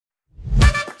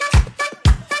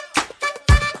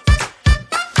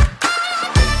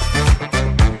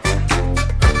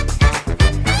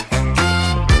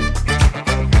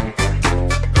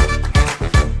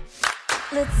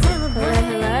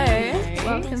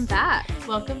welcome back.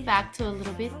 Welcome back to A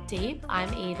Little Bit Deep.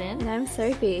 I'm Eden. And I'm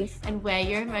Sophie. And we're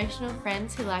your emotional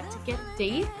friends who like to get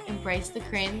deep, embrace the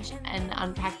cringe, and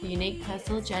unpack the unique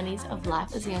personal journeys of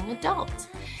life as a young adult.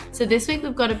 So this week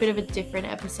we've got a bit of a different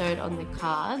episode on the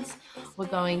cards. We're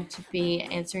going to be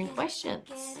answering questions.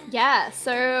 Yeah,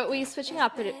 so we're switching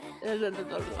up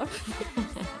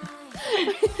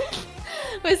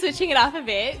We're switching it up a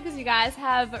bit because you guys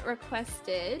have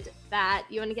requested that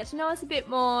you want to get to know us a bit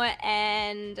more,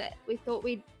 and we thought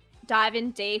we'd dive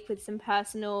in deep with some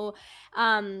personal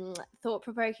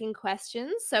thought-provoking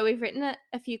questions. So we've written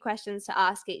a few questions to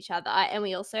ask each other, and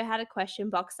we also had a question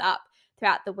box up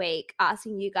throughout the week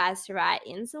asking you guys to write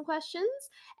in some questions,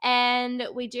 and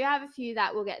we do have a few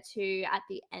that we'll get to at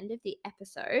the end of the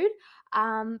episode.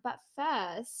 But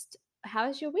first, how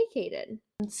was your week, Eden?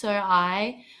 So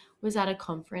I was at a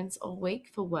conference all week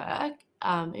for work.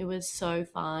 It was so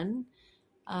fun.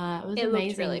 It was amazing.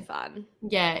 Looked really fun.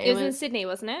 Yeah, it was in Sydney,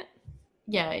 wasn't it?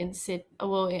 Yeah, in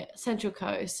Central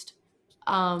Coast.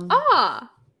 Yeah,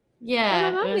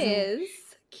 yeah, my mum is.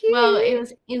 Cute. Well, it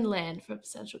was inland from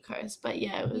Central Coast, but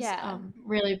yeah, it was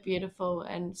really beautiful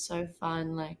and so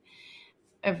fun. Like,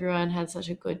 everyone had such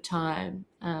a good time,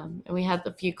 and we had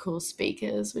a few cool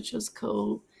speakers, which was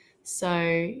cool.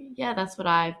 So yeah, that's what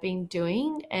I've been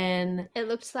doing, and it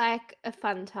looks like a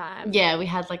fun time. Yeah, we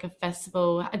had like a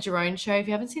festival, a drone show. If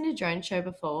you haven't seen a drone show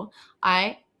before,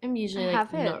 I am usually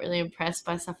not really impressed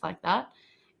by stuff like that.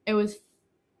 It was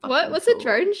what's cool. A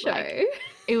drone show? Like,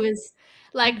 it was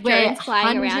like drones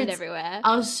flying around everywhere.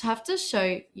 I'll just have to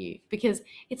show you because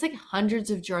it's like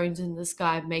hundreds of drones in the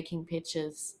sky making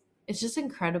pictures. It's just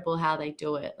incredible how they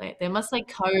do it. Like, they must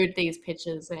like code these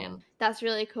pictures in. That's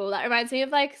really cool. That reminds me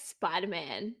of like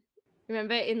Spider-Man.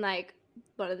 Remember in like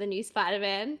one of the new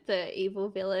Spider-Man, the evil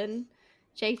villain,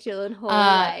 Jake Gyllenhaal,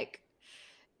 like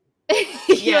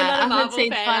you're not a Marvel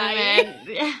fan, Spider-Man.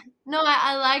 Yeah. No,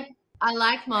 I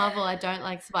like Marvel. I don't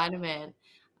like Spider-Man.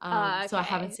 Okay. So I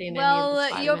haven't seen any of the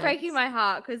Spider-Man. You're breaking my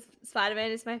heart because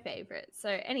Spider-Man is my favorite. So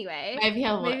ananyway, maybe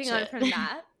I'll watch moving on from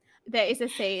that, there is a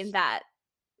scene that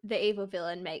the evil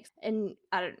villain makes, and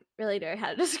I don't really know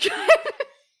how to describe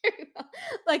it.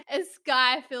 Like a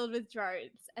sky filled with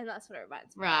drones, and that's what it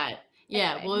reminds me. Right.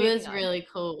 Yeah. Anyway, well, it was really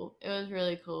cool. It was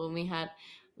really cool, and we had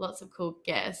lots of cool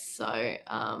guests. So,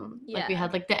 like we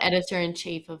had like the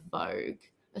editor-in-chief of Vogue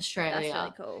Australia. That's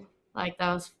really cool. Like,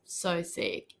 that was so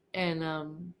sick, and a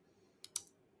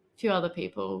few other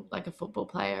people, like a football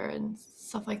player and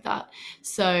stuff like that.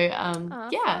 So, fun.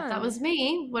 that was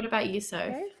me. What about you, Soph?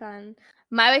 Very fun.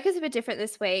 My week is a bit different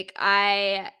this week.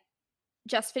 I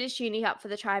just finished uni up for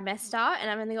the trimester, and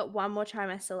I've only got one more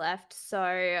trimester left,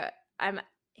 so I'm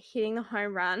hitting the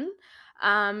home run.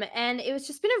 And it was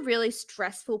just been a really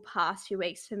stressful past few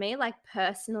weeks for me, like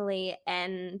personally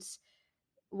and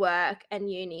work and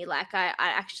uni. Like, I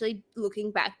actually,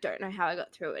 looking back, don't know how I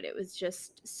got through it. It was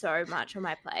just so much on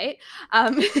my plate.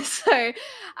 So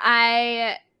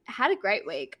I had a great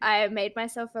week. I made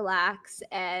myself relax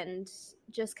and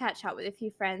just catch up with a few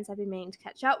friends I've been meaning to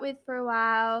catch up with for a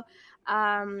while,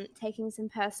 taking some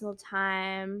personal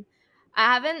time.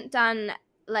 I haven't done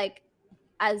like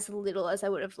as little as I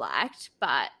would have liked,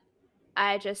 but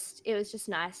it was just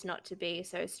nice not to be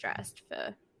so stressed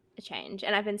for a change.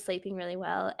 And I've been sleeping really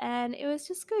well, and it was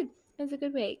just good. It was a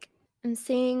good week. I'm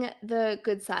seeing the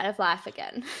good side of life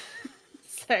again.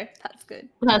 So that's good.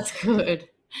 That's good.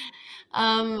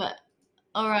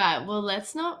 All right, well,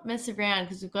 let's not mess around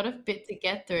because we've got a bit to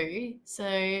get through.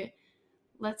 So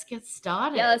let's get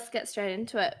started. Yeah, let's get straight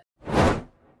into it.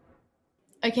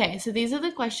 Okay, so these are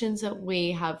the questions that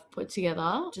we have put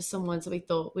together, just some ones that we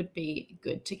thought would be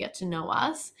good to get to know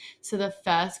us. So the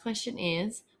first question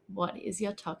is, what is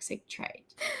your toxic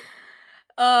trait?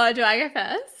 Oh, do I go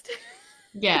first?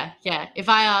 Yeah. If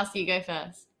I ask, you go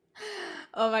first.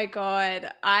 Oh my God.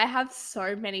 I have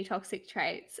so many toxic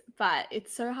traits, but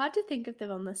it's so hard to think of them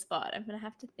on the spot. I'm going to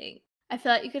have to think. I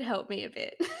feel like you could help me a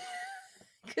bit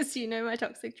because you know my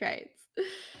toxic traits.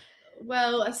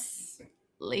 Well,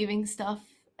 leaving stuff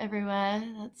everywhere.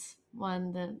 That's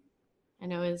one that I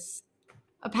know is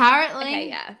apparently. Okay,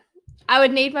 yeah. I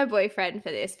would need my boyfriend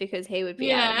for this because he would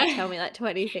be able to tell me like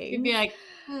 20 things. He'd be like,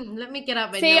 let me get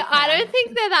up. See, I don't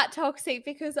think they're that toxic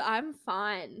because I'm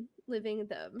fine living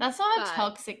them. That's not a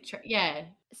toxic trait. Yeah.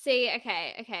 See,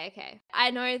 okay.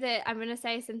 I know that I'm going to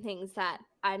say some things that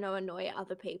I know annoy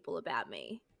other people about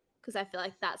me because I feel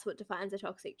like that's what defines a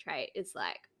toxic trait is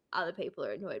like other people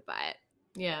are annoyed by it.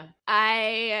 Yeah.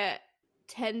 I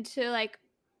tend to like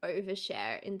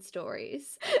overshare in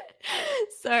stories.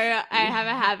 So I have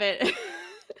a habit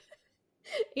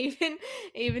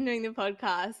even doing the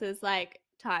podcast is like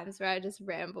times where I just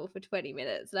ramble for 20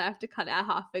 minutes and I have to cut out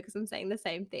half because I'm saying the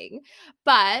same thing.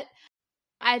 But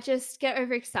I just get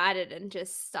overexcited and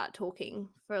just start talking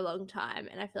for a long time.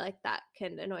 And I feel like that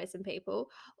can annoy some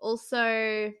people.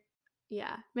 Also,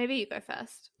 yeah, maybe you go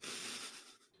first.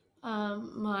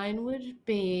 Mine would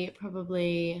be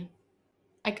probably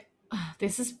like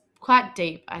this is quite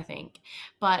deep, I think,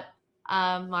 but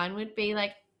mine would be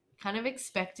like kind of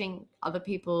expecting other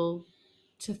people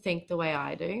to think the way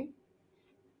I do,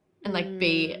 and like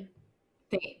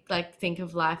think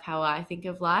of life how I think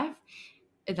of life.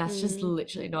 That's just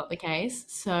literally not the case.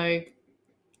 So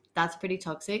that's pretty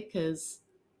toxic because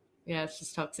it's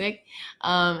just toxic.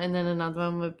 And then another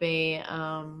one would be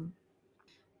kind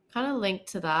of linked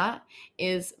to that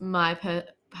is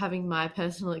having my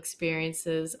personal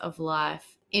experiences of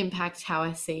life impact how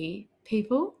I see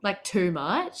people like too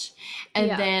much.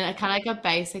 And then a kind of like a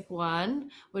basic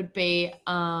one would be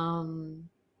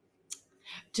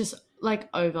just like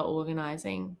over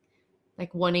organizing,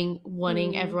 like wanting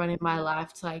everyone in my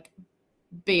life to like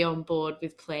be on board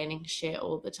with planning shit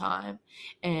all the time.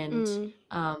 And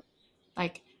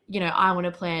like, I want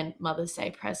to plan Mother's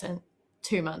Day present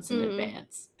 2 months in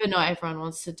advance, but not everyone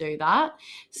wants to do that.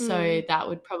 So that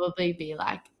would probably be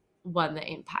like one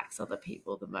that impacts other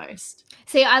people the most.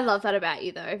 See, I love that about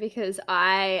you though, because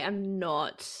I am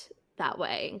not that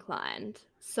way inclined.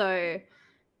 So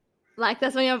like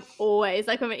that's something I've always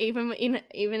like even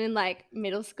in like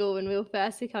middle school when we were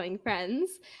first becoming friends,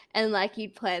 and like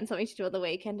you'd plan something to do on the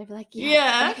weekend, I'd be like,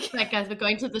 like guys, we're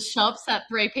going to the shops at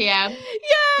 3 p.m.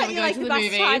 Yeah, we're going to the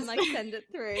movies. Time, like send it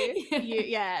through.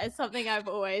 It's something I've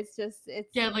always just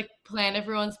like plan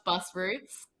everyone's bus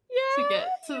routes to get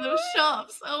to those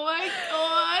shops. Oh my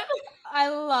god, I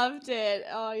loved it.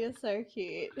 Oh, you're so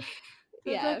cute.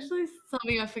 That's actually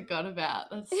something I forgot about.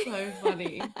 That's so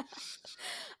funny.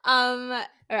 All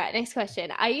right, next question.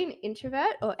 Are you an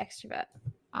introvert or extrovert?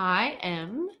 I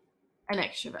am an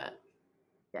extrovert.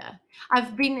 Yeah.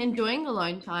 I've been enjoying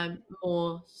alone time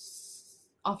more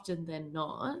often than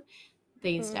not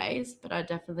these days, but I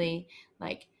definitely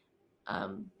like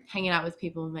hanging out with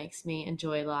people makes me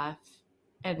enjoy life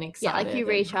and excited. Yeah, like you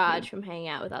recharge from hanging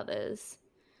out with others.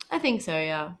 I think so,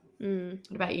 yeah.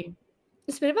 What about you?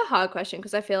 It's a bit of a hard question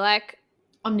because I feel like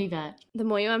omnivert. The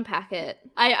more you unpack it,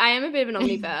 I am a bit of an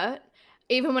omnivert.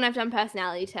 Even when I've done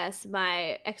personality tests,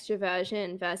 my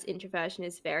extroversion versus introversion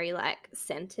is very like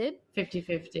centered.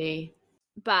 50-50.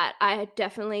 But I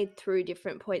definitely through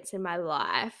different points in my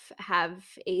life have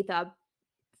either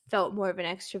felt more of an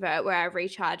extrovert where I've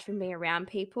recharged from being around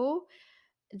people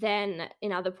than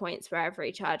in other points where I've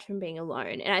recharged from being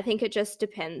alone. And I think it just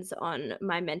depends on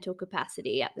my mental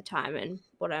capacity at the time and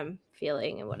what I'm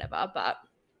feeling and whatever. But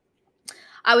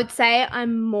I would say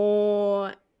I'm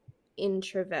more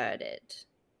introverted,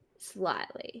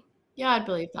 slightly. Yeah, I'd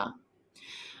believe that.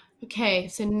 Okay,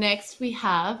 so next we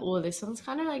have, this one's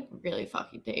kind of like really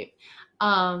fucking deep.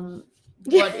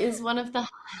 What is one of the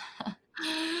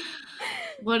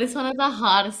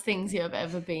hardest things you have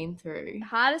ever been through?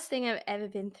 Hardest thing I've ever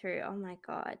been through. Oh my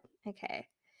God. Okay.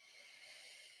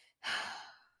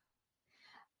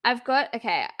 I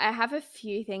have a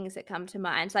few things that come to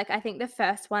mind. Like I think the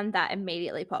first one that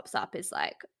immediately pops up is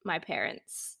like my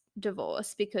parents'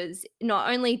 divorce, because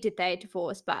not only did they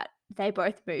divorce, but they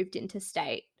both moved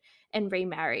interstate and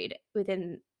remarried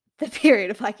within the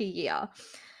period of like a year.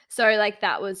 So like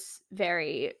that was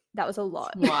a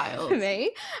lot for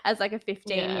me as like a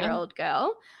 15-year-old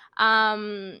girl.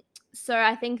 So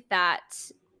I think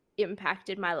that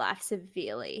impacted my life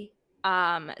severely.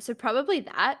 So probably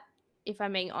that, if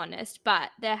I'm being honest, but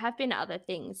there have been other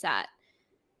things that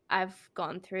I've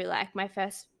gone through. Like my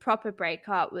first proper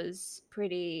breakup was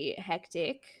pretty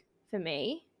hectic for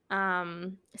me,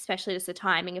 especially just the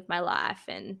timing of my life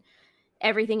and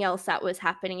everything else that was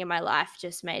happening in my life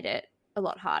just made it a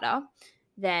lot harder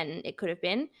than it could have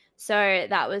been. So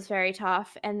that was very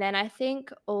tough. And then I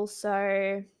think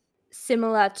also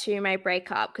similar to my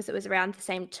breakup, because it was around the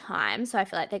same time, so I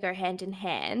feel like they go hand in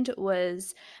hand,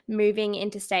 was moving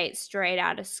interstate straight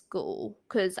out of school,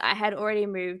 because I had already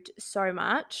moved so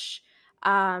much,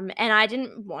 and I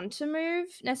didn't want to move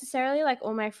necessarily. Like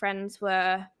all my friends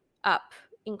were up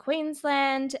in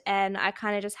Queensland and I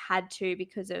kind of just had to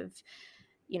because of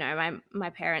my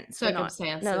parents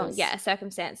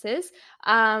circumstances.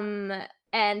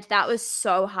 And that was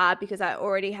so hard because I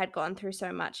already had gone through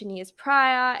so much in years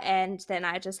prior, and then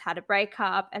I just had a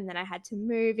breakup, and then I had to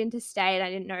move interstate. I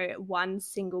didn't know one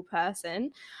single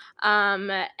person,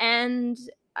 and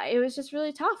it was just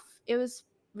really tough. It was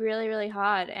really, really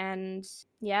hard. And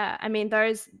yeah, I mean,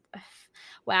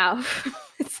 wow,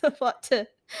 it's a lot to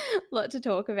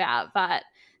talk about, but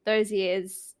those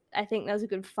years, I think there was a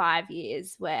good 5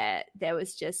 years where there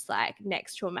was just like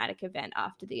next traumatic event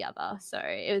after the other. So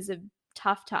it was a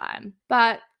tough time.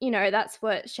 But, you know, that's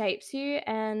what shapes you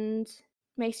and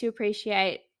makes you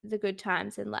appreciate the good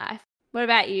times in life. What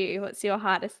about you? What's your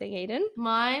hardest thing, Eden?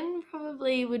 Mine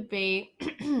probably would be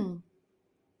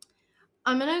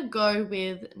I'm going to go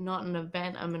with not an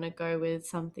event. I'm going to go with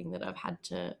something that I've had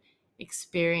to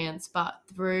experience, but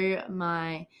through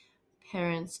my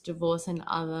parents' divorce and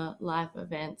other life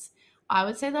events, I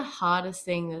would say the hardest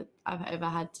thing that I've ever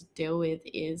had to deal with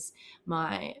is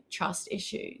my trust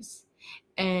issues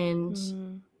and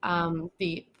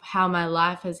the how my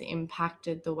life has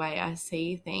impacted the way I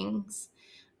see things.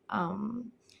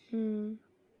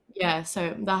 Yeah,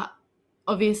 so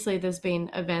obviously there's been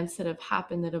events that have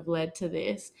happened that have led to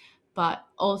this, but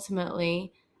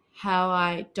ultimately how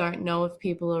I don't know if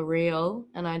people are real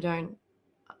and I don't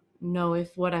know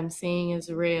if what I'm seeing is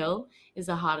real is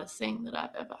the hardest thing that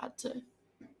I've ever had to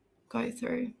go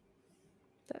through.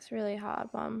 That's really hard,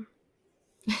 Mum.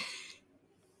 I'm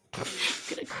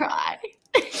gonna cry.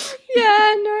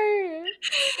 Yeah, no.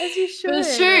 As you should. But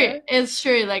it's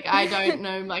true. Like, I don't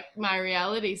know like my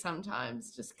reality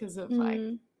sometimes just because of like,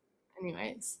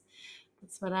 anyways,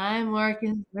 that's what I'm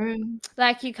working through.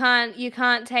 Like you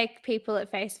can't take people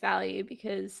at face value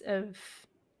because of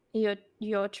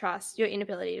your trust, your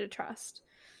inability to trust.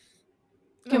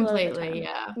 Completely,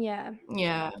 yeah.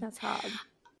 Yeah. That's hard.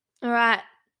 All right.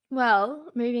 Well,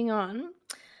 moving on.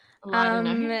 A lighter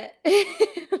note.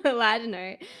 A lighter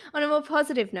note. On a more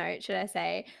positive note, should I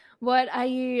say? What are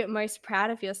you most proud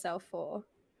of yourself for?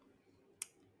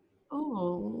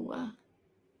 Oh,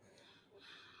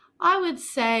 I would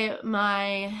say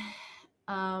my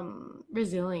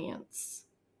resilience.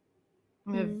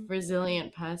 I'm a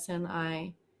resilient person.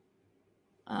 I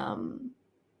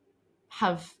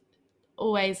have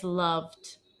always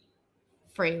loved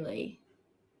freely,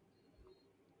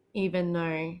 even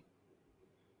though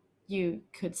you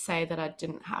could say that I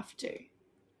didn't have to.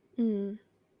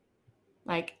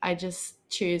 Like, I just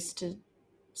choose to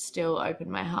still open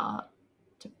my heart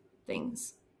to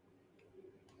things.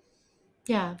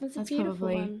 Yeah, that's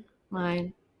probably one.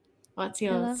 Mine. What's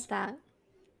yours? I love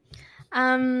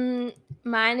that.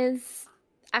 Mine is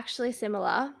actually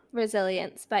similar,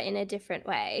 resilience, but in a different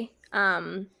way.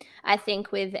 I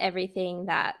think with everything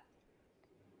that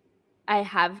I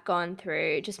have gone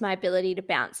through, just my ability to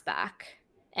bounce back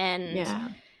and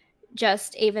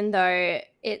just even though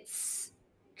it's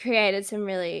created some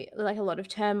really like a lot of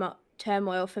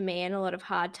turmoil for me and a lot of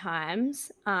hard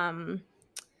times,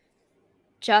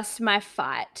 just my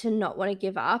fight to not want to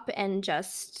give up and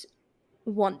just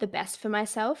want the best for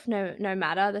myself no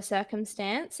matter the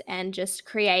circumstance, and just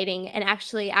creating and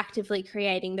actually actively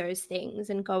creating those things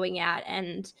and going out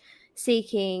and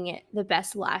seeking the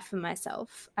best life for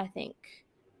myself, I think,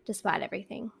 despite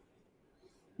everything.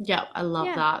 Yeah, I love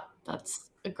that. That's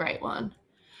a great one.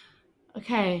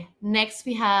 Okay, next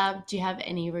we have, do you have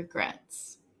any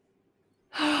regrets?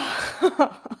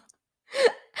 I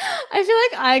feel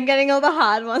like I'm getting all the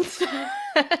hard ones first.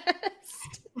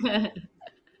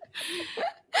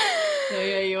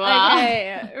 Yeah, you are.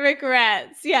 Okay,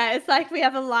 regrets. Yeah, it's like we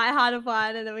have a lighthearted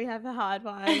one and then we have a hard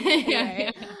one.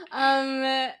 Anyway.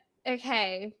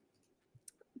 Okay.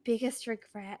 Biggest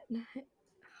regret.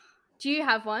 Do you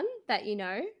have one that you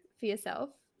know for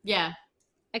yourself? Yeah.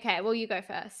 Okay, well, you go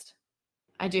first.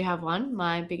 I do have one.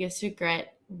 My biggest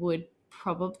regret would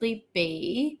probably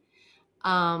be,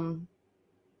 I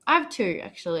have two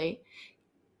actually.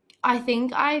 I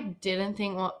think I didn't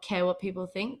care what people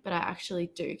think, but I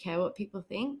actually do care what people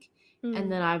think.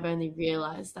 And then I've only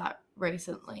realized that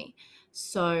recently.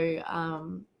 So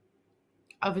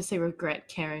obviously regret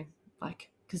caring, like,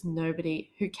 because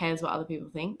who cares what other people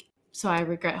think. So I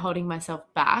regret holding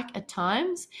myself back at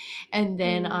times. And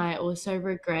then I also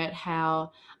regret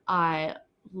how I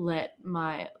let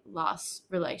my last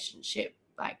relationship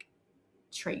like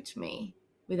treat me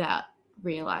without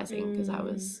realizing, because I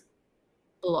was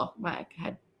I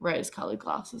had rose-colored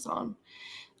glasses on.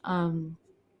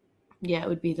 Yeah, it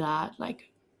would be that.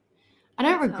 Like, I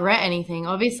don't regret anything,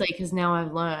 obviously, because now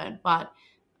I've learned, but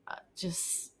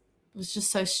it was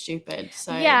just so stupid.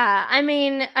 So yeah, I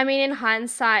mean, in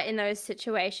hindsight, in those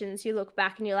situations, you look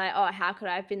back and you're like, oh, how could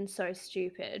I have been so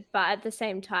stupid? But at the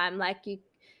same time, like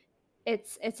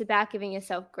it's about giving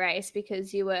yourself grace,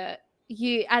 because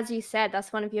as you said,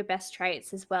 that's one of your best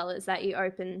traits as well, is that you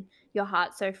open your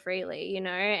heart so freely, you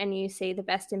know, and you see the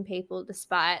best in people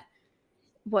despite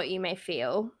what you may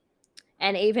feel.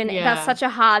 And even that's such a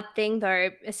hard thing though,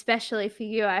 especially for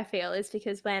you, I feel, is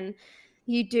because when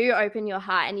you do open your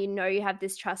heart and you know you have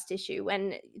this trust issue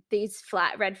when these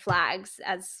red flags,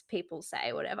 as people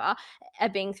say, whatever, are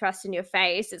being thrust in your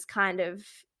face. It's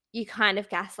you kind of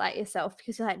gaslight yourself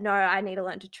because you're like, no, I need to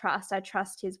learn to trust. I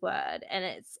trust his word.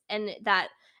 And that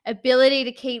ability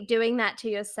to keep doing that to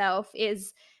yourself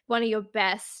is one of your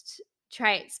best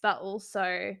traits, but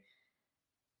also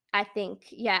I think,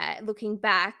 yeah, looking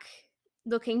back,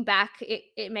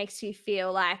 it makes you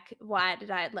feel like, why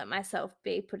did I let myself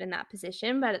be put in that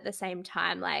position? But at the same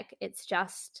time, like, it's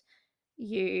just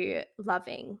you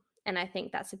loving. And I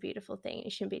think that's a beautiful thing.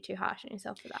 You shouldn't be too harsh on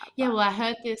yourself for that. Yeah, well, I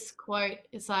heard this quote.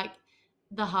 It's like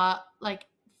the heart, like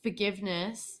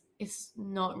forgiveness is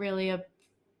not really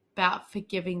about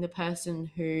forgiving the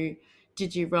person who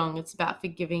did you wrong. It's about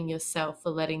forgiving yourself for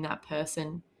letting that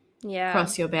person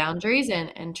cross your boundaries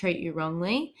and treat you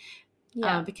wrongly.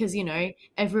 Yeah. Because, you know,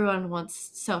 everyone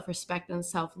wants self-respect and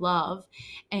self-love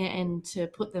and to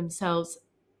put themselves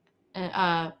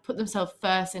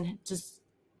first and just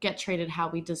get treated how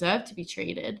we deserve to be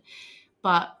treated.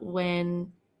 But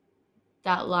when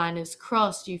that line is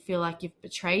crossed, you feel like you've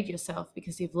betrayed yourself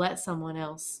because you've let someone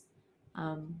else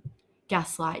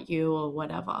gaslight you or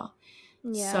whatever.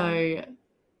 Yeah. So,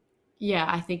 yeah,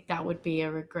 I think that would be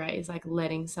a regret, is like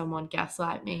letting someone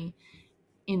gaslight me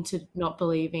into not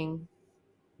believing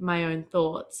my own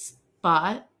thoughts.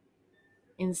 But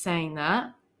in saying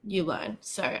that, you learn.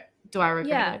 So, do I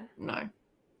regret it? No.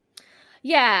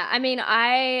 Yeah, I mean,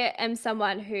 I am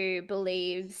someone who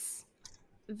believes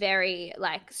very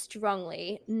like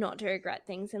strongly not to regret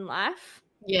things in life.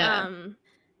 Yeah.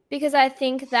 Because I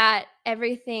think that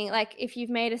everything, like if you've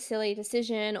made a silly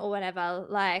decision or whatever,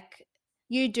 like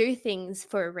you do things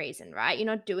for a reason, right? You're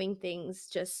not doing things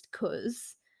just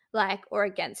cause, like, or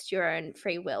against your own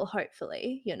free will.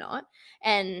 Hopefully you're not.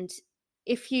 And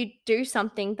if you do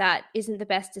something that isn't the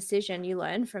best decision, you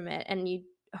learn from it and you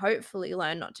hopefully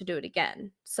learn not to do it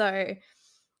again. So,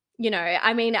 you know,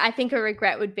 I mean, I think a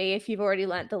regret would be if you've already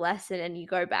learnt the lesson and you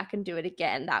go back and do it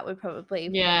again. That would probably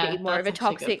be more of a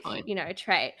toxic, you know,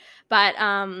 trait. But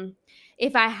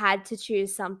if I had to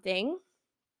choose something,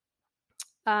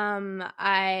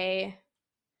 I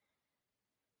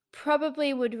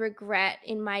probably would regret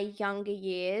in my younger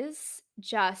years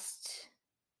just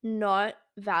not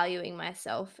valuing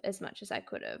myself as much as I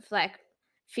could have. Like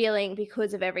feeling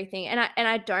because of everything. And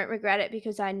I don't regret it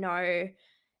because I know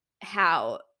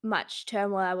how much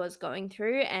turmoil I was going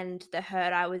through and the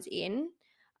hurt I was in.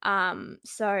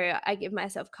 So I give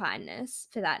myself kindness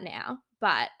for that now.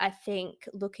 But I think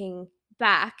looking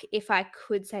back, if I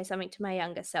could say something to my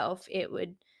younger self, it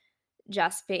would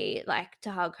just be like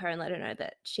to hug her and let her know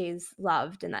that she's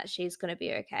loved and that she's going to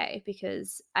be okay,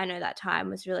 because I know that time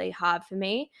was really hard for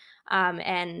me.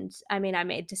 And I mean, I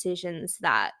made decisions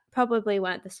that probably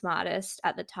weren't the smartest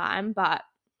at the time, but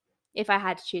if I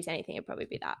had to choose anything, it'd probably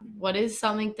be that. What is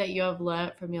something that you have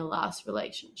learned from your last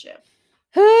relationship?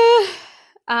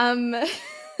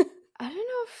 I don't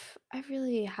know if I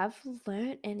really have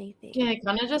learned anything. Yeah, it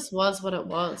kind of just was what it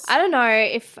was. I don't know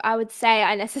if I would say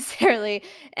I necessarily,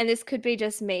 and this could be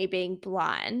just me being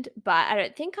blind, but I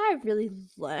don't think I really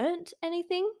learned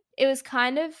anything. It was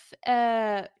kind of,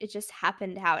 it just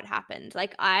happened how it happened.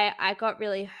 Like I got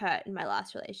really hurt in my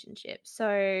last relationship.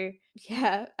 So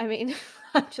yeah, I mean,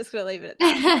 I'm just going to leave it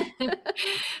at that.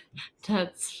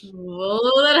 That's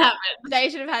all that happened. They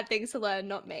should have had things to learn,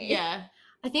 not me. Yeah.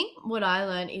 I think what I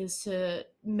learned is to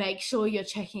make sure you're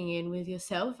checking in with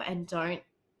yourself and don't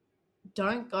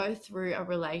go through a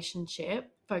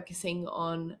relationship focusing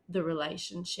on the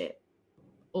relationship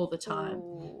all the time.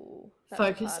 Ooh,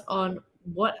 focus on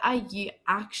what are you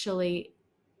actually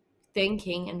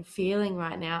thinking and feeling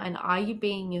right now, and are you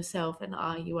being yourself, and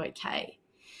are you okay?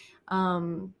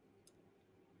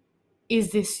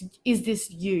 Is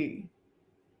this you?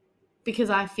 Because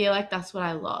I feel like that's what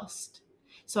I lost.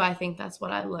 So I think that's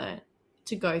what I learned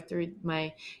to go through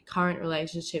my current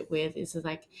relationship with, is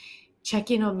like, check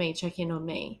in on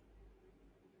me.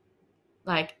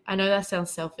 Like, I know that sounds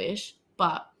selfish,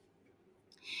 but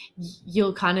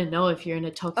you'll kind of know if you're in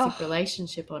a toxic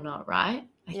relationship or not, right?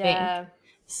 I think.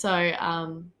 So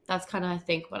that's kind of, I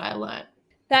think, what I learned.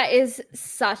 That is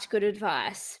such good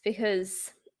advice,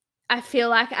 because I feel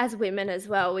like as women as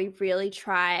well, we really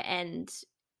try and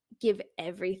give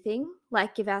everything,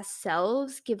 like give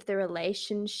ourselves, give the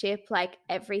relationship, like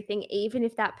everything, even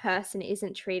if that person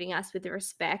isn't treating us with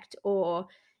respect or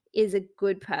is a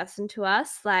good person to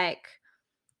us. Like,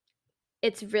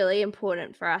 it's really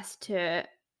important for us to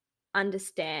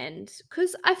understand,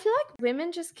 because I feel like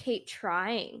women just keep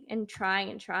trying and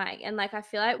trying and trying, and like I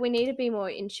feel like we need to be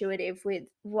more intuitive with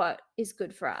what is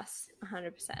good for us.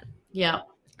 100%. Yeah.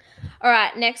 All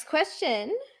right, next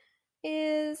question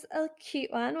is a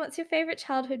cute one. What's your favorite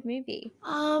childhood movie?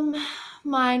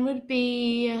 Mine would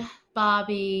be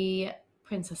Barbie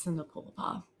Princess and the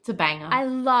Pauper. It's a banger. I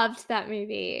loved that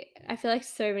movie. I feel like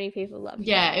so many people loved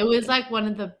Yeah, that it movie. was like one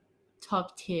of the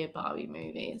top tier Barbie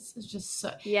movies. It's just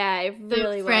so it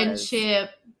really the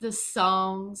friendship, the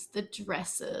songs, the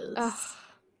dresses,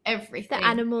 everything. The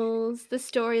animals, the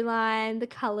storyline, the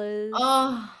colors.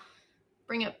 Oh,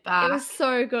 bring it back. It was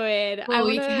so good. Well,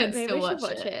 we can still watch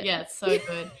it. Yeah, it's so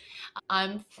good.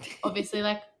 I'm obviously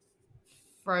like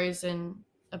Frozen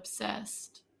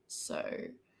obsessed. So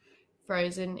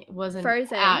Frozen wasn't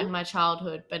out in my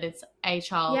childhood, but it's a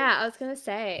child. Yeah, I was going to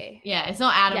say. Yeah, it's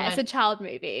not out of it's a child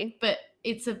movie. But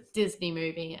it's a Disney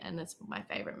movie and it's my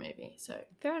favorite movie. So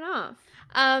fair enough.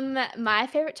 My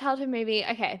favorite childhood movie.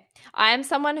 Okay. I am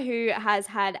someone who has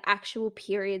had actual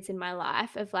periods in my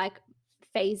life of like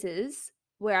phases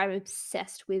where I'm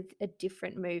obsessed with a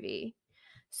different movie.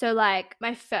 So like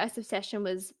my first obsession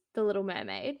was The Little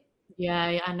Mermaid.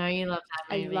 Yeah, I know you love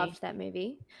that movie. I loved that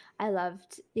movie. I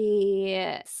loved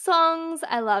the songs.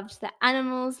 I loved the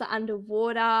animals, the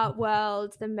underwater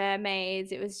world, the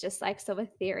mermaids. It was just like so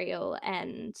ethereal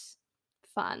and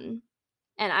fun.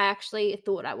 And I actually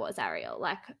thought I was Ariel.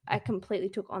 Like I completely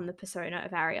took on the persona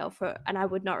of Ariel and I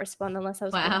would not respond unless I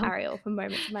was called Ariel for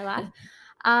moments of my life.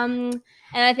 And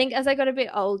I think as I got a bit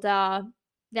older,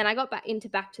 then I got back into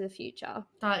Back to the Future.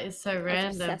 That is so random. I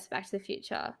was obsessed Back to the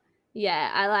Future.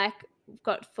 Yeah, I like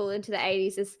got full into the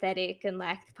 80s aesthetic and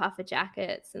like puffer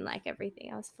jackets and like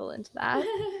everything. I was full into that.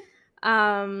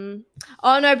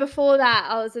 Oh no, before that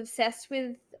I was obsessed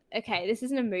with, okay, this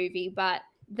isn't a movie, but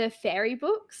the fairy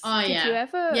books. Oh, Did you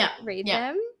ever read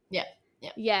them? Yeah.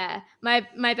 Yeah.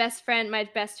 My best friend, my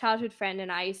best childhood friend and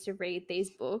I used to read these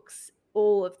books,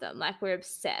 all of them. Like we're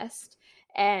obsessed.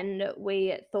 And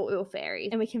we thought we were fairies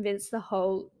and we convinced the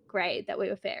whole grade that we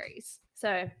were fairies.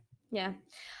 So yeah,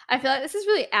 I feel like this is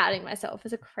really outing myself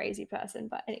as a crazy person,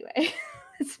 but anyway.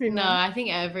 I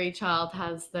think every child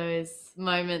has those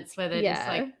moments where they just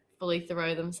like fully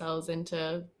throw themselves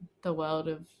into the world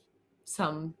of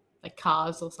some like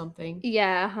Cars or something.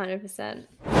 Yeah, 100%.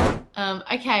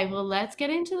 Okay, well, let's get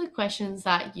into the questions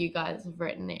that you guys have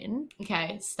written in.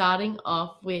 Okay, starting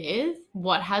off with,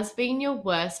 what has been your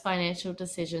worst financial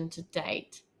decision to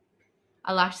date?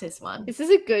 I like this one. This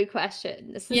is a good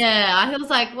question. I was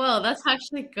like, well, that's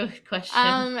actually a good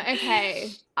question.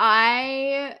 Okay.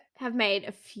 I have made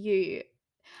a few.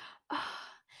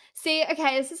 See,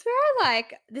 okay, this is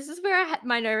where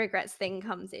my no regrets thing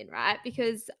comes in, right?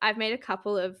 Because I've made a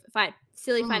couple of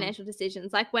silly financial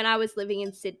decisions. Like when I was living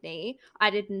in Sydney, I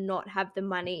did not have the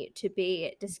money to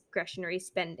be discretionary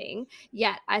spending,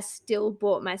 yet I still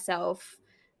bought myself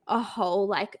a whole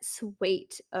like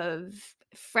suite of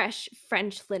fresh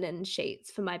French linen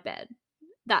sheets for my bed.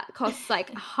 That costs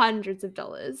like hundreds of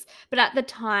dollars. But at the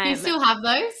time... You still have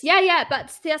those? Yeah.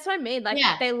 But that's what I mean. Like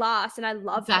they last and I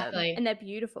love them and they're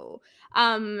beautiful.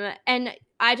 And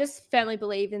I just firmly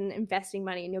believe in investing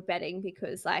money in your bedding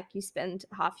because like you spend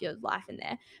half your life in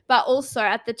there. But also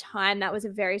at the time, that was a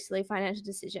very silly financial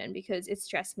decision because it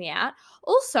stressed me out.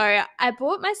 Also, I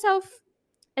bought myself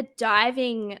a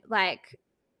diving, like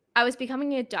I was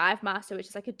becoming a dive master, which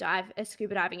is like a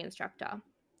scuba diving instructor.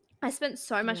 I spent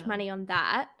so much money on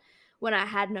that when I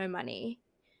had no money.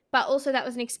 But also that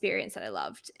was an experience that I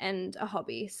loved and a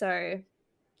hobby. So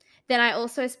then I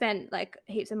also spent like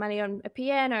heaps of money on a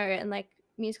piano and like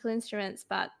musical instruments,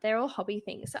 but they're all hobby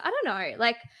things. So I don't know.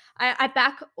 Like I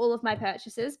back all of my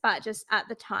purchases, but just at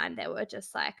the time they were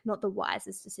just like not the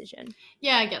wisest decision.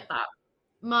 Yeah, I get that.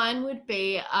 Mine would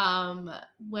be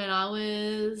when I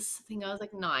was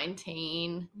like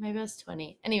 19, maybe I was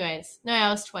 20. Anyways, no, I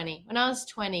was 20. When I was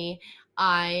 20,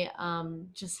 I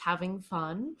just having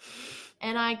fun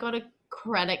and I got a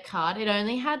credit card. It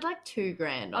only had like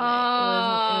 $2,000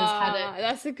 on it.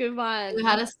 That's a good one. It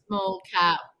had a small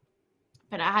cap,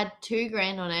 but I had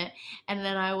 $2,000 on it. And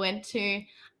then I went to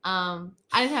I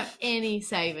didn't have any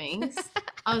savings.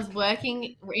 I was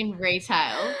working in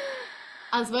retail.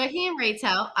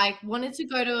 I wanted to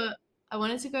go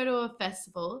to a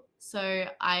festival, so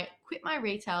I quit my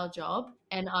retail job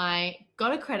and I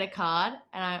got a credit card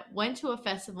and I went to a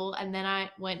festival and then I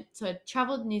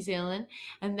traveled New Zealand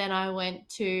and then I went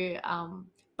to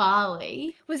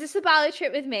Bali. Was this the Bali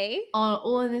trip with me?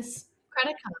 All in this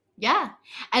credit card. Yeah.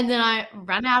 And then I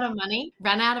ran out of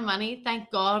money.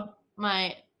 Thank God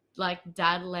my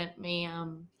dad lent me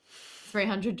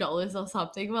 $300 or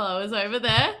something while I was over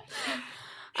there.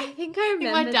 I think I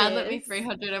remember my dad lent me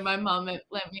 $300 and my mum lent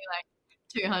me like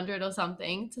 $200 or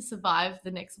something to survive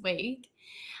the next week.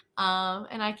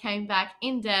 And I came back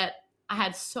in debt. I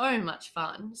had so much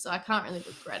fun, so I can't really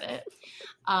regret it.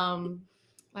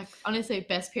 Like, honestly,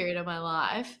 best period of my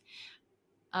life.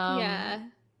 Yeah.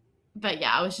 But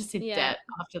yeah, I was just in Yeah. debt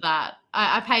after that.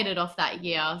 I paid it off that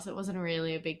year, so it wasn't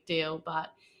really a big deal,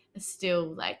 but it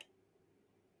still like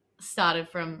started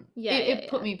from it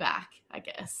put me back, I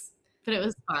guess. But it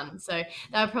was fun. So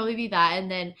that would probably be that. And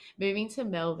then moving to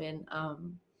Melbourne,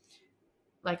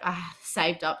 like I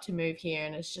saved up to move here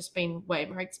and it's just been way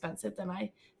more expensive than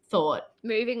I thought.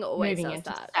 Moving always Moving does into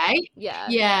that. state. Yeah.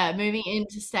 Yeah, moving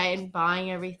into state and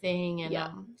buying everything and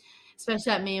Yeah.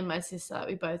 especially that me and my sister,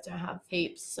 we both don't have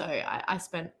heaps, so I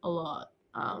spent a lot.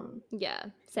 Yeah,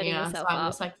 setting So yourself I'm up.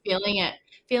 just like feeling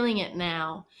it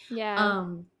now. Yeah.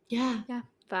 Yeah. Yeah,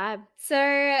 vibe.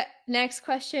 So next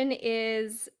question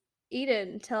is,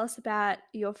 Eden, tell us about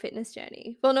your fitness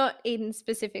journey. Well, not Eden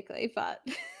specifically, but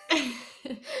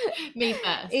Me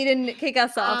first. Eden, kick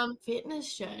us off.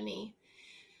 Fitness journey.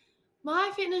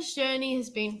 My fitness journey has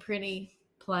been pretty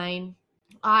plain.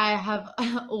 I have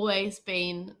always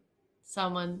been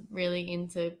someone really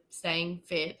into staying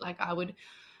fit. Like I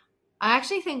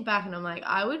actually think back and I'm like,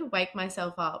 I would wake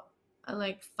myself up at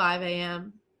like 5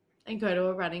 a.m. and go to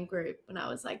a running group when I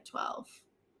was like 12,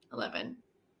 11.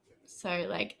 So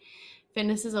like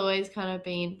fitness has always kind of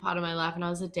been part of my life and I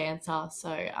was a dancer.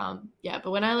 So yeah,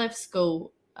 but when I left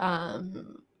school, I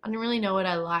didn't really know what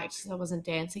I liked because I wasn't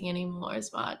dancing anymore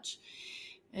as much.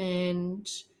 And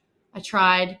I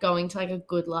tried going to like a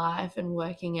Good Life and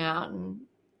working out and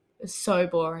it was so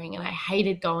boring and I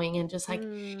hated going and just like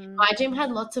my gym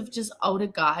had lots of just older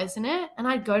guys in it and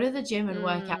I'd go to the gym and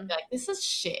work out and be like, this is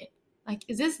shit. Like,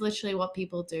 is this literally what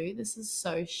people do? This is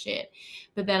so shit.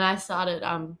 But then I started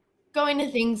going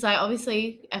to things like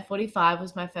obviously F45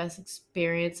 was my first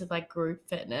experience of like group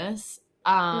fitness.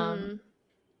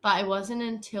 But it wasn't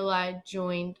until I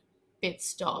joined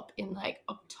Bitstop in like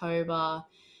October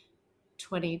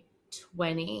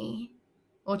 2020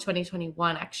 or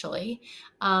 2021 actually.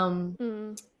 So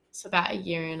about a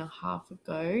year and a half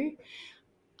ago,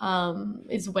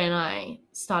 is when I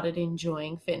started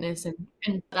enjoying fitness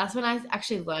and that's when I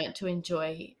actually learned to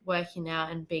enjoy working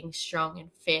out and being strong and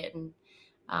fit. And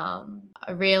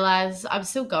I realized I'm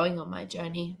still going on my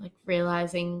journey, like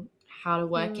realizing how to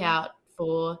work out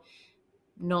for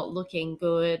not looking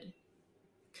good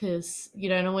because you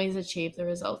don't always achieve the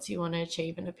results you want to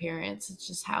achieve in appearance. It's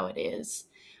just how it is.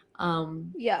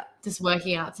 Just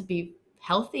working out to be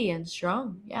healthy and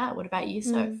strong. Yeah. What about you,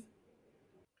 Soph?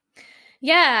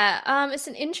 Yeah,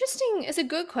 it's a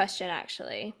good question,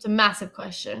 actually. It's a massive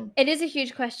question. It is a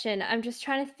huge question. I'm just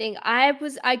trying to think.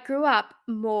 I grew up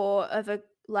more of a,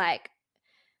 like,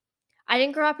 I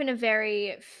didn't grow up in a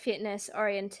very fitness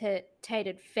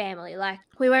orientated family. Like,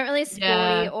 we weren't really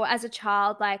sporty, or as a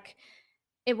child, like,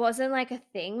 it wasn't like a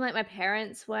thing. Like, my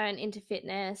parents weren't into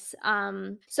fitness.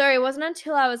 So it wasn't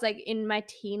until I was like in my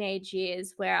teenage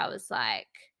years where I was like,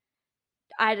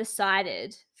 I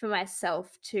decided for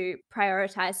myself to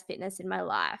prioritize fitness in my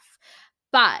life.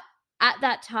 But at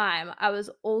that time, I was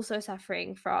also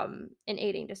suffering from an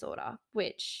eating disorder,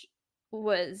 which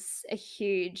was a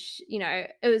huge,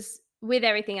 it was, with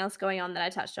everything else going on that I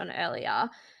touched on earlier,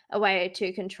 a way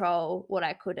to control what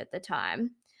I could at the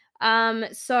time.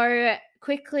 So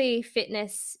quickly,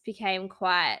 fitness became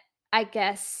quite, I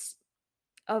guess,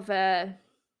 of a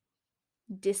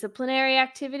disciplinary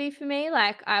activity for me.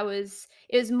 Like,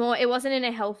 it wasn't in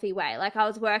a healthy way. Like, I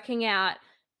was working out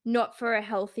not for a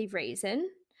healthy reason,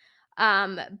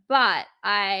 but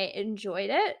I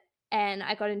enjoyed it and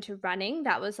I got into running.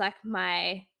 That was like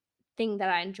my thing that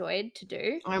I enjoyed to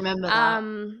do. I remember that.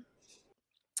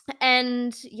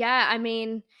 And yeah, I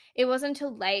mean, it wasn't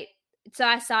until late. So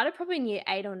I started probably in year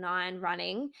 8 or 9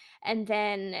 running, and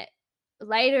then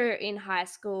later in high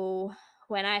school,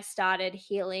 when I started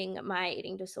healing my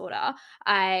eating disorder,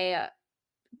 I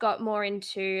got more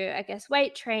into, I guess,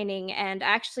 weight training, and I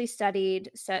actually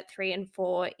studied Cert 3 and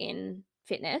 4 in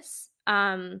fitness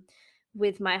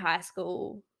with my high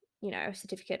school,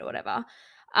 certificate or whatever.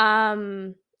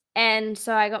 And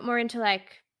so I got more into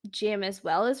like gym as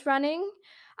well as running.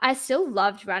 I still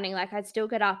loved running. Like, I'd still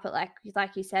get up at like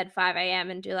you said, 5 a.m.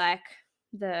 and do like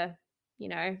the,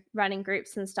 running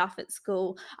groups and stuff at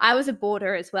school. I was a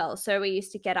boarder as well. So we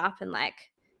used to get up and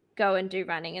like go and do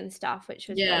running and stuff, which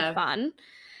was really fun.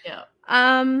 Yeah.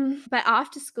 But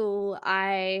after school,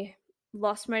 I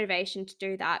lost motivation to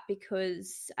do that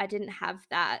because I didn't have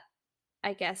that,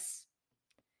 I guess,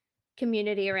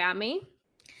 community around me.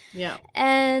 Yeah.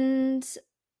 And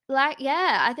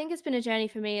I think it's been a journey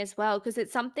for me as well, because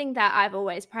it's something that I've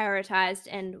always prioritized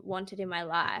and wanted in my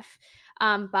life.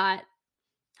 But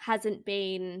hasn't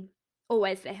been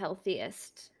always the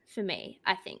healthiest for me,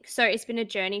 I think. So it's been a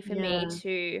journey for me Yeah.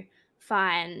 to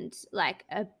find like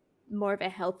a more of a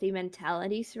healthy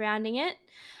mentality surrounding it.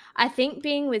 I think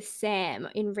being with Sam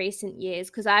in recent years,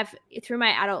 because through my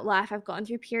adult life, I've gone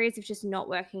through periods of just not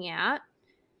working out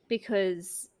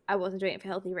because I wasn't doing it for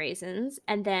healthy reasons,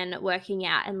 and then working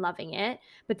out and loving it,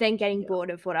 but then getting bored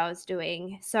of what I was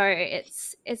doing. So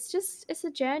it's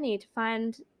a journey to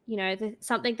find,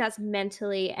 something that's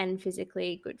mentally and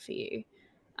physically good for you.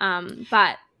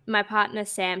 But my partner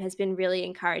Sam has been really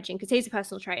encouraging because he's a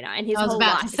personal trainer and his I was whole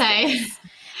about to life is say. fitness.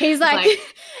 He's It's like,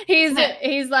 like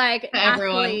he's like for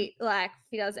everyone. athlete, like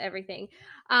he does everything.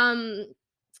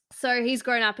 So he's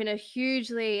grown up in a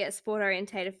hugely sport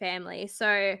orientated family.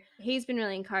 So he's been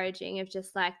really encouraging of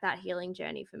just like that healing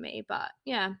journey for me. But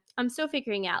yeah, I'm still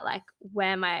figuring out like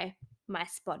where my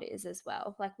spot is as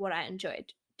well, like what I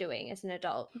enjoyed doing as an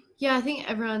adult. Yeah, I think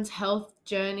everyone's health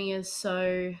journey is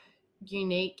so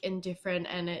unique and different,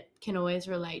 and it can always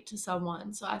relate to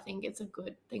someone. So I think it's a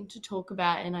good thing to talk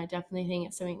about, and I definitely think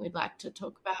it's something we'd like to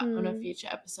talk about on a future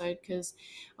episode, because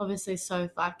obviously, so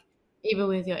like even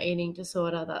with your eating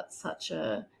disorder, that's such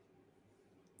a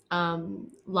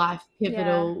life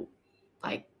pivotal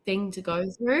like thing to go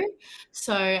through.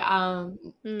 So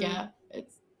yeah,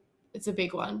 it's a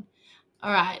big one.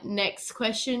 All right, next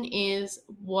question is,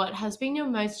 what has been your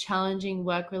most challenging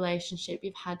work relationship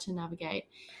you've had to navigate,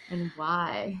 and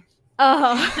why?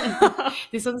 Oh,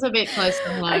 This one's a bit close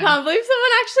to home. I can't believe someone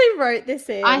actually wrote this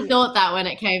in. I thought that when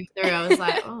it came through, I was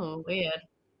like, oh, weird.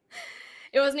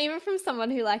 It wasn't even from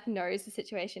someone who like knows the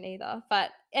situation either.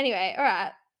 But anyway, all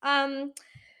right.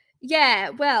 Yeah,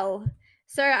 well,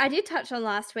 so I did touch on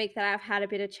last week that I've had a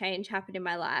bit of change happen in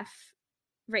my life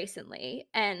recently,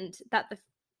 and that the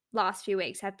last few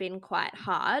weeks have been quite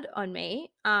hard on me,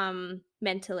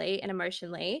 mentally and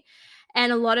emotionally.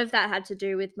 And a lot of that had to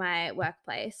do with my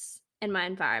workplace and my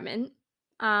environment.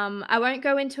 I won't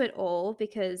go into it all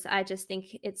because I just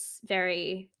think it's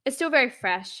still very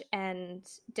fresh, and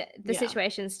the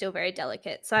situation is still very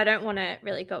delicate. So I don't want to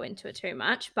really go into it too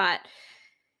much, but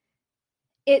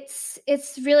it's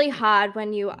really hard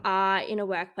when you are in a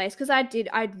workplace, because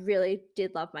I really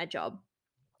did love my job,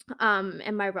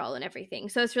 and my role and everything.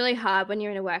 So it's really hard when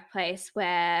you're in a workplace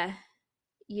where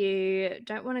you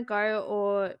don't want to go,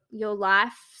 or your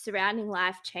surrounding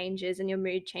life changes and your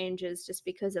mood changes just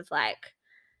because of like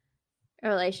a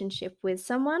relationship with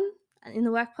someone in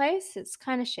the workplace. It's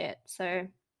kind of shit. So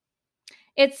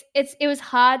it was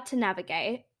hard to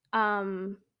navigate,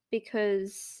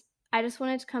 because I just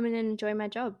wanted to come in and enjoy my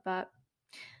job, but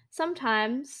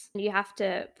sometimes you have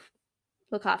to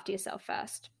look after yourself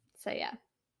first. So yeah.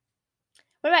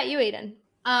 What about you, Eden?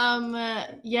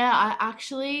 Yeah, I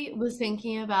actually was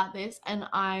thinking about this, and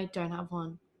I don't have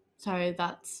one. So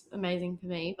that's amazing for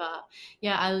me. But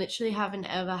yeah, I literally haven't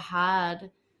ever had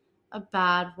a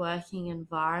bad working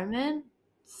environment.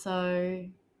 So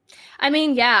I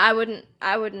mean, yeah, I wouldn't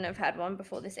have had one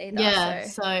before this either. yeah,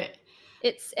 so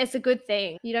it's a good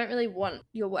thing. You don't really want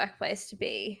your workplace to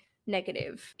be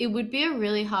negative. It would be a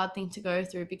really hard thing to go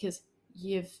through, because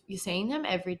you're seeing them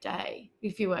every day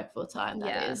if you work full time,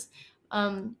 that is.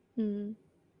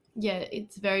 Yeah,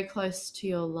 it's very close to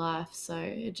your life, so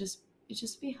it just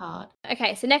be hard.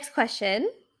 Okay, so next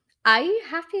question. Are you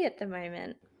happy at the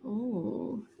moment?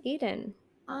 Ooh. Eden.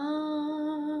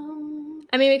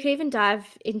 I mean, we could even dive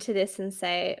into this and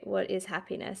say what is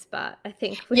happiness, but I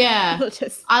think we'll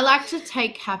just... I like to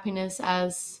take happiness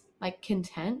as like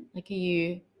content. Like, are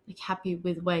you like happy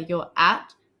with where you're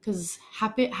at? Because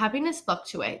happiness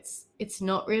fluctuates. It's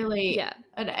not really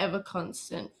an ever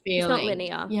constant feeling. It's not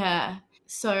linear. Yeah.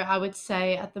 So I would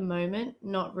say at the moment,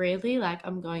 not really. Like,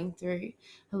 I'm going through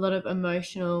a lot of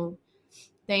emotional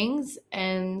things,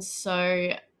 and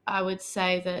so I would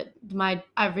say that my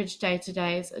average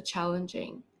day-to-days are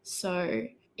challenging. So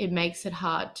it makes it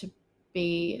hard to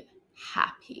be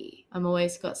happy. I'm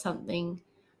always got something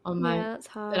on that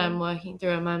I'm working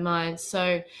through in my mind.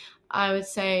 So I would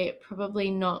say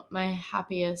probably not my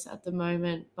happiest at the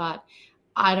moment, but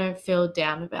I don't feel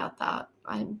down about that.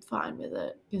 I'm fine with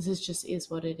it, because it just is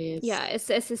what it is. Yeah, it's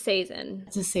a season.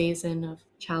 It's a season of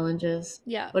challenges.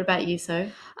 Yeah. What about you, So?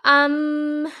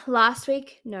 Last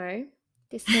week, no.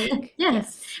 This week,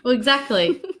 yes. Well,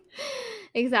 exactly.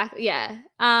 Exactly. Yeah.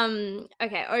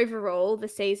 Okay. Overall, the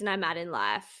season I'm at in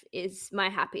life is my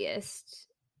happiest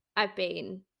I've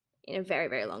been in a very,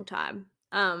 very long time.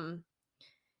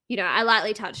 I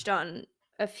lightly touched on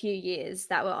a few years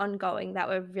that were ongoing that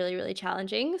were really, really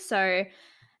challenging. So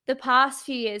the past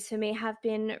few years for me have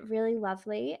been really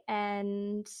lovely,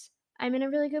 and I'm in a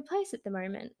really good place at the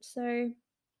moment. So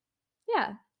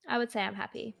yeah. I would say I'm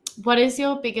happy. What is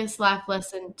your biggest life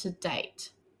lesson to date?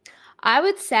 I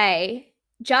would say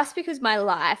just because my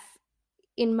life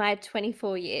in my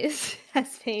 24 years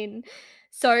has been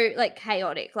so like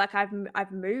chaotic. Like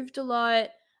I've moved a lot.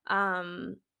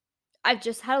 I've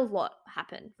just had a lot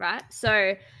happen, right?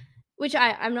 So which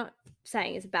I'm not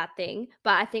saying is a bad thing,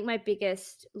 but I think my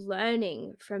biggest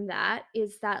learning from that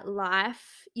is that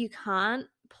life, you can't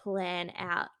plan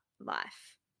out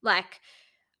life. Like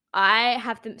I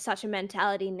have such a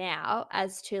mentality now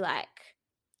as to like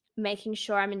making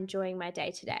sure I'm enjoying my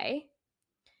day to day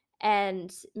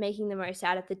and making the most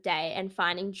out of the day and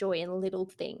finding joy in little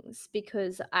things,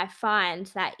 because I find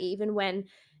that even when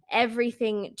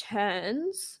everything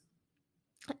turns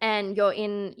and you're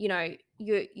in,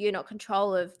 you're not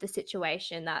control of the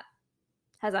situation that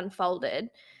has unfolded,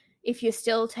 if you're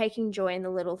still taking joy in the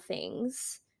little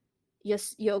things,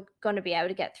 you're going to be able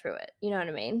to get through it. You know what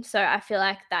I mean? So I feel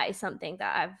like that is something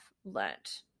that I've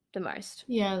learnt the most.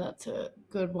 Yeah, that's a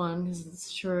good one because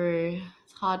it's true.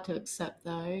 It's hard to accept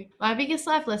though. My biggest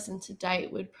life lesson to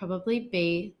date would probably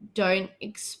be don't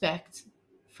expect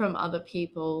from other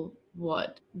people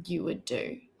what you would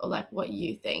do or like what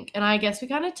you think. And I guess we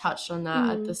kind of touched on that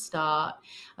at the start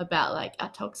about like our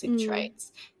toxic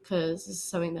traits, because this is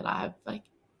something that I've like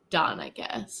done, I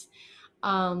guess.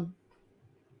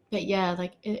 But yeah,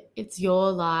 like it's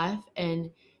your life and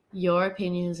your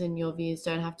opinions and your views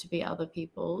don't have to be other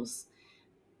people's,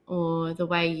 or the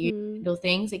way you handle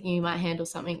things. Like you might handle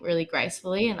something really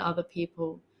gracefully and other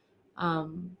people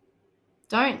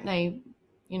don't, they,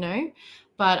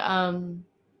 but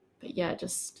yeah,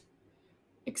 just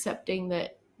accepting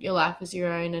that your life is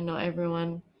your own and not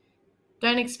everyone.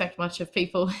 Don't expect much of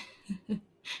people.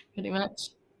 Pretty much.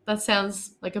 That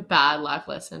sounds like a bad life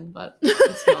lesson, but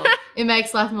it's not. It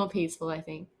makes life more peaceful, I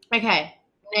think. Okay,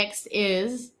 next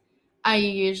is, are you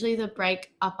usually the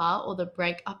break-upper or the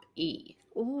break-up-y?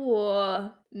 Ooh,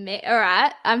 all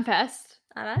right. I'm first,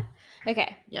 aren't I?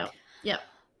 Okay. Yep.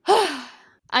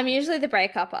 I'm usually the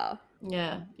break-upper.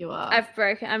 Yeah, you are.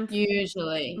 I'm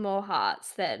usually more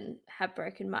hearts than have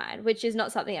broken mine, which is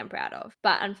not something I'm proud of,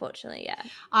 but unfortunately, yeah.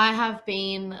 I have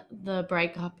been the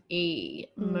break-up-y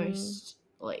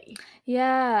mostly.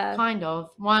 Yeah. Kind of.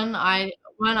 One I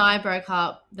broke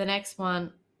up. The next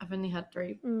one, I've only had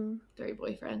three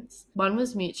boyfriends. One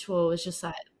was mutual. It was just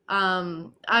like,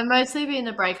 I've mostly been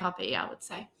the break-up-y, I would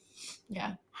say.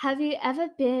 Yeah. Have you ever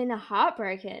been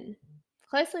heartbroken?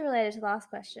 Closely related to the last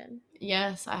question.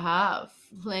 Yes, I have.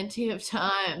 Plenty of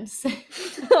times.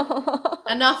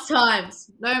 Enough times.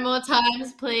 No more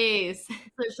times, please.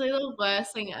 It's literally the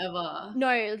worst thing ever.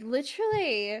 No,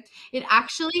 literally. It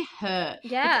actually hurt.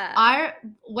 Yeah.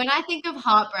 When I think of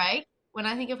heartbreak,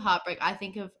 I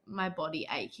think of my body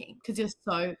aching because you're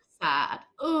so sad.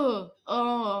 Oh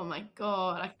my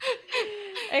God.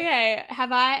 Okay,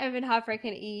 have I ever been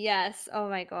heartbroken? Yes. Oh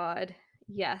my God.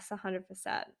 Yes,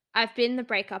 100%. I've been the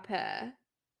break-upper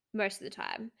most of the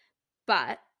time,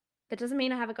 but that doesn't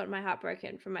mean I haven't gotten my heart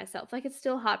broken from myself. Like, it's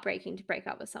still heartbreaking to break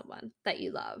up with someone that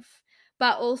you love.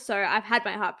 But also, I've had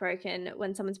my heart broken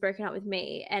when someone's broken up with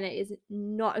me, and it is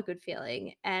not a good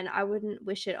feeling. And I wouldn't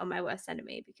wish it on my worst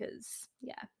enemy because,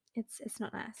 yeah, it's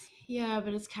not nice. Yeah,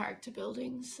 but it's character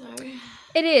building, so.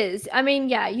 It is. I mean,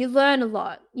 yeah, you learn a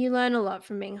lot. You learn a lot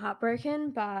from being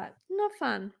heartbroken, but not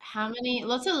fun.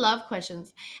 Lots of love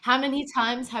questions. How many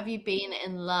times have you been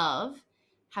in love?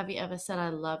 Have you ever said I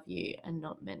love you and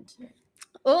not meant it?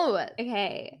 Oh,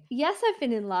 okay. Yes, I've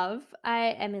been in love.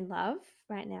 I am in love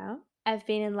right now. I've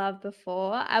been in love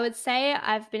before. I would say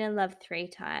I've been in love 3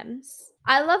 times.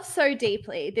 I love so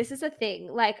deeply. This is a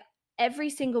thing. Like every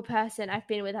single person I've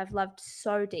been with, I've loved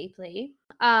so deeply.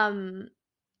 But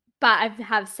I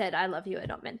have said I love you and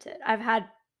not meant it. I've had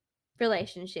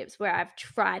relationships where I've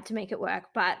tried to make it work,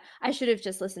 but I should have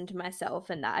just listened to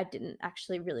myself and that I didn't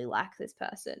actually really like this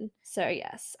person. So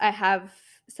yes, I have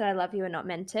said I love you and not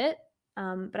meant it.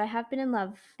 But I have been in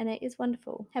love and it is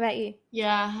wonderful. How about you?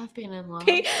 Yeah, I have been in love.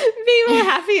 Be more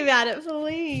happy about it,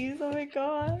 please. Oh my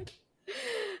God.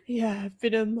 Yeah, I've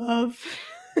been in love.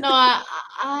 No,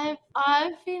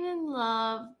 I've been in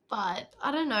love, but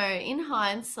I don't know, in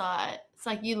hindsight, it's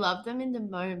like you love them in the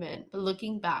moment, but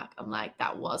looking back, I'm like,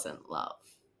 that wasn't love.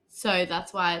 So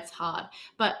that's why it's hard.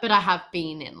 But I have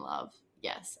been in love.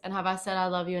 Yes. And have I said I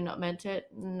love you and not meant it?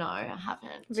 No, I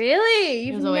haven't. Really?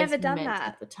 You've never done that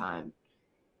at the time.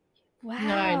 Wow.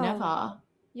 No, never.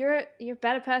 You're a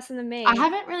better person than me. I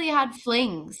haven't really had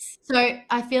flings. So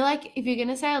I feel like if you're going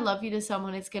to say I love you to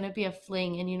someone, it's going to be a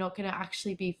fling and you're not going to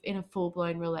actually be in a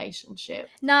full-blown relationship.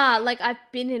 Nah, like I've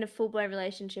been in a full-blown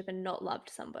relationship and not loved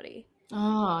somebody.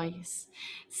 Oh, yes.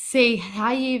 See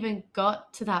how you even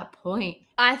got to that point.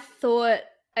 I thought,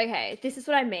 okay, this is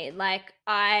what I mean. Like,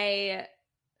 I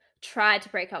tried to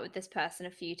break up with this person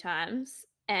a few times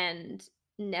and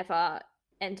never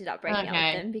ended up breaking up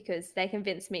with them because they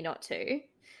convinced me not to.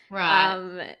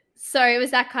 Right. So it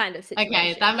was that kind of situation.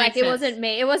 Okay, that makes sense.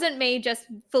 It wasn't me just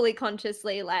fully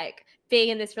consciously like being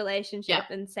in this relationship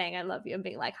and saying I love you and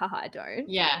being like, haha, I don't.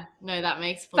 Yeah, no, that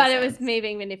makes full sense. But it was me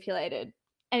being manipulated.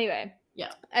 Anyway.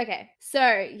 Yeah. Okay.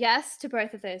 So yes to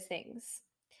both of those things.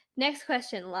 Next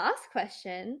question, last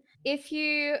question. If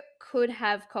you could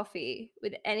have coffee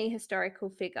with any historical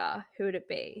figure, who would it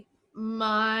be?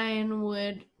 Mine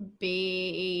would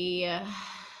be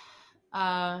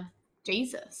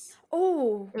Jesus.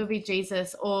 Oh. It would be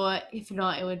Jesus, or if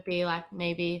not, it would be like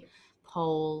maybe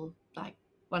Paul, like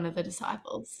one of the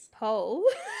disciples. Paul?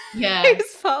 Yeah.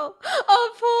 Who's Paul?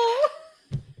 Oh,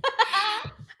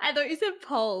 Paul. I thought you said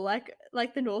pole, like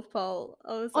the North Pole.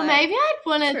 Or maybe I'd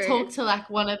want to talk to like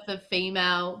one of the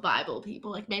female Bible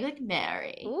people, like maybe like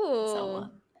Mary,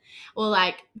 someone, or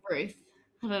like Ruth.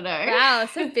 I don't know. Wow,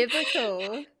 so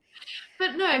biblical.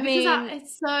 But no,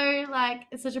 it's so like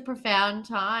it's such a profound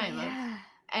time. Yeah.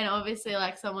 And obviously,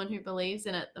 like someone who believes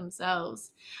in it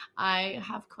themselves, I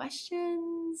have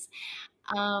questions.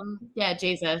 Yeah,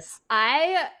 Jesus.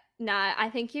 I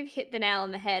think you've hit the nail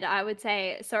on the head. I would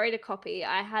say, sorry to copy,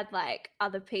 I had like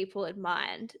other people in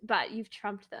mind, but you've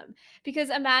trumped them. Because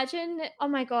imagine, oh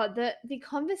my God, the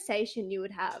conversation you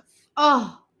would have.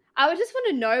 Oh, I would just want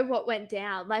to know what went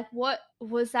down. Like, what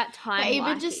was that time like?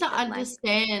 Even just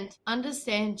to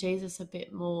understand Jesus a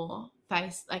bit more,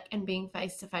 and being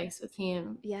face to face with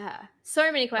him. Yeah,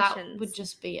 so many questions. That would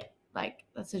just be like,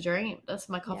 that's a dream. That's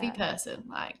my coffee person.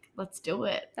 Like, let's do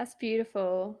it. That's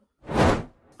beautiful.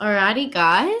 Alrighty,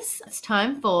 guys, it's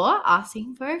time for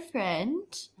Asking for a Friend.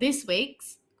 This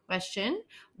week's question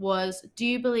was, do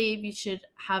you believe you should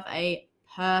have a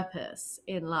purpose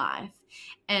in life?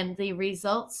 And the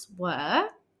results were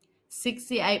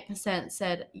 68%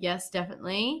 said yes,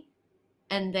 definitely.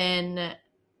 And then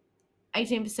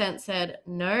 18% said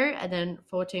no. And then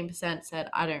 14% said,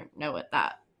 I don't know what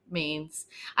that means.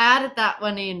 I added that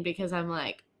one in because I'm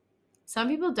like, some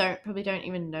people probably don't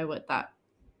even know what that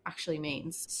actually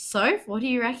means. So, what do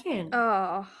you reckon?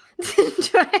 Oh, this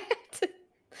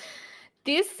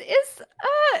is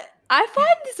I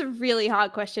find this a really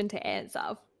hard question to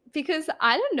answer because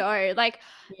I don't know. Like,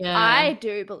 I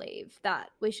do believe that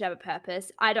we should have a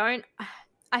purpose.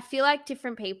 I feel like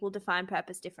different people define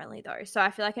purpose differently though. So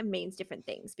I feel like it means different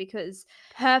things because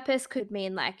purpose could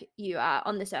mean like you are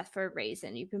on this earth for a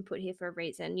reason. You've been put here for a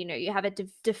reason. You know, you have a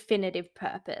definitive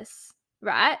purpose.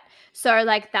 Right. So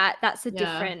like that's a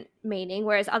different meaning.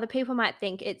 Whereas other people might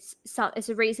think it's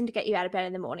a reason to get you out of bed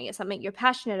in the morning. It's something you're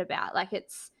passionate about. Like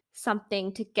it's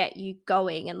something to get you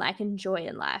going and like enjoy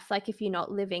in life. Like if you're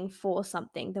not living for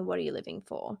something, then what are you living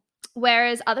for?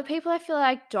 Whereas other people I feel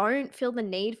like don't feel the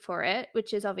need for it,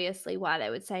 which is obviously why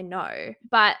they would say no.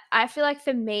 But I feel like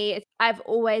for me, I've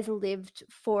always lived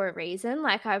for a reason.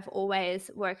 Like I've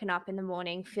always woken up in the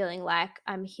morning feeling like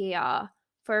I'm here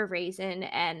for a reason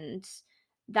and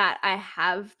that I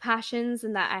have passions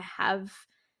and that I have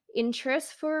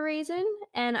interests for a reason.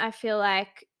 And I feel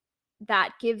like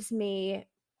that gives me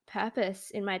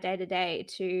purpose in my day-to-day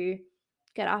to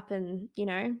get up and, you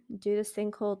know, do this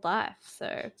thing called life. So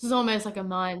it's almost like a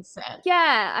mindset.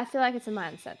 Yeah, I feel like it's a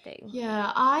mindset thing.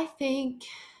 Yeah, I think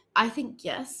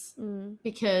yes,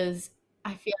 because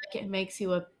I feel like it makes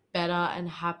you a better and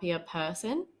happier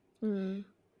person.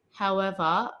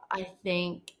 However, I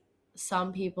think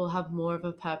some people have more of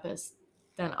a purpose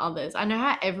than others. I know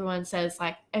how everyone says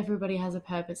like everybody has a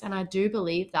purpose, and I do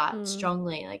believe that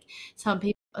strongly. Like some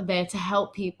people are there to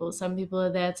help people, some people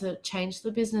are there to change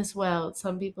the business world,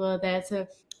 some people are there to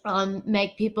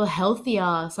make people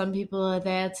healthier, some people are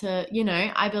there to, you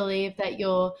know, I believe that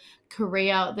your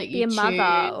career that you choose,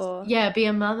 be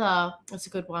a mother. That's a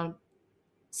good one.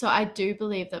 So I do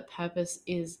believe that purpose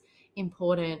is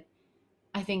important.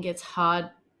 I think it's hard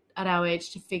at our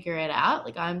age to figure it out.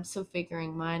 Like I'm still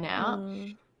figuring mine out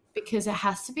because it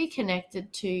has to be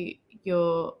connected to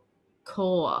your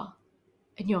core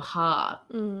and your heart.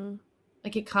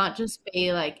 Like it can't just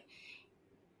be like,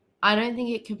 I don't think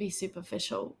it can be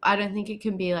superficial. I don't think it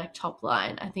can be like top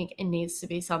line. I think it needs to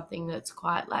be something that's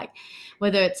quite like,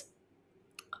 whether it's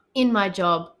in my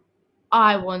job,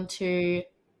 I want to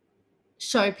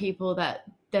show people that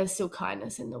there's still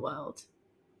kindness in the world.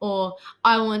 Or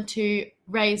I want to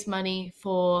raise money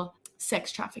for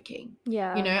sex trafficking.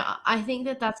 Yeah. You know, I think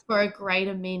that that's for a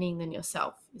greater meaning than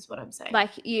yourself is what I'm saying.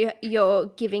 Like you're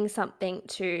giving something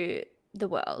to the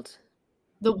world.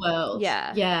 the world.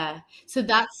 Yeah. So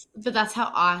that's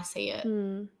how I see it.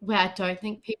 Where I don't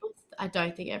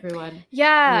think everyone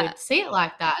would see it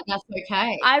like that. And that's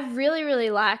okay. I really,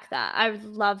 really like that. I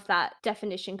love that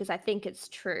definition because I think it's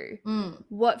true.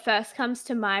 What first comes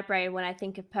to my brain when I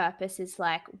think of purpose is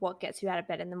like what gets you out of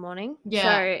bed in the morning. So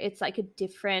it's like a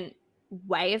different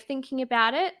way of thinking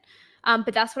about it.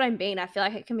 But that's what I mean. I feel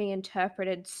like it can be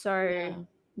interpreted so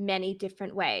many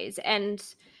different ways. And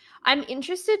I'm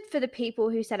interested for the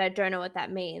people who said, I don't know what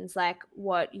that means, like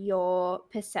what your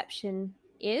perception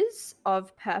is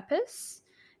of purpose,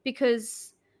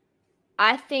 because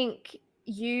I think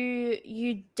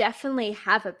you definitely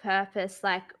have a purpose,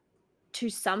 like to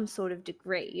some sort of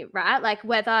degree, right? Like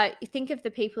whether you think of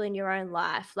the people in your own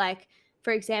life, like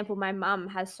for example, my mum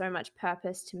has so much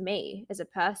purpose to me as a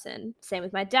person. Same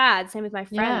with my dad, same with my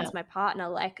friends, my partner.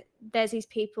 Like there's these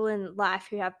people in life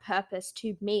who have purpose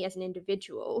to me as an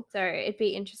individual. So it'd be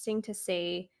interesting to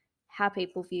see how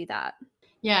people view that.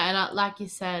 Yeah, and like you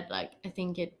said, like I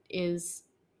think it is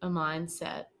a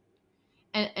mindset,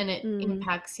 and it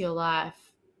impacts your life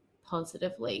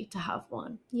positively to have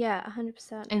one. Yeah,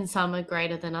 100%. And some are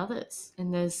greater than others,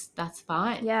 and that's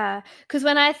fine. Yeah, because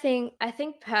when I think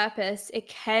purpose, it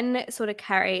can sort of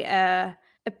carry a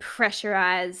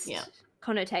pressurized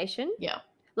connotation. Yeah.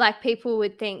 Like people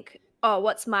would think, oh,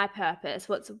 what's my purpose?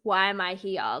 Why am I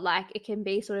here? Like it can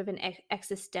be sort of an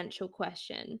existential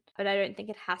question, but I don't think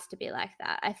it has to be like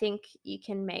that. I think you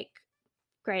can make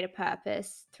greater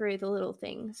purpose through the little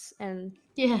things. And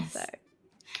so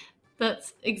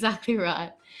that's exactly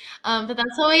right. But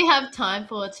that's all we have time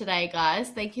for today, guys.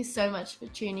 Thank you so much for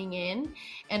tuning in.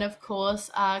 And of course,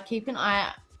 keep an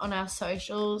eye on our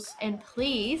socials. And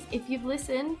please, if you've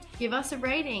listened, give us a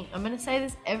rating. I'm going to say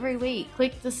this every week.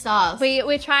 Click the stars.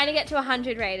 We're trying to get to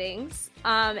 100 ratings.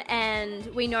 And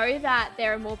we know that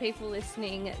there are more people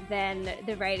listening than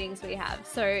the ratings we have.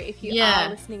 So if you are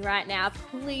listening right now,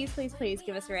 please, please, please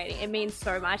give us a rating. It means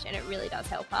so much and it really does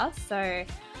help us. So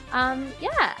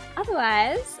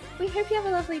otherwise, we hope you have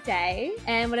a lovely day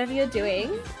and whatever you're doing,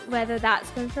 whether that's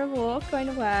going for a walk, going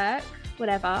to work,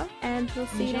 whatever, and we'll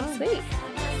see you next week.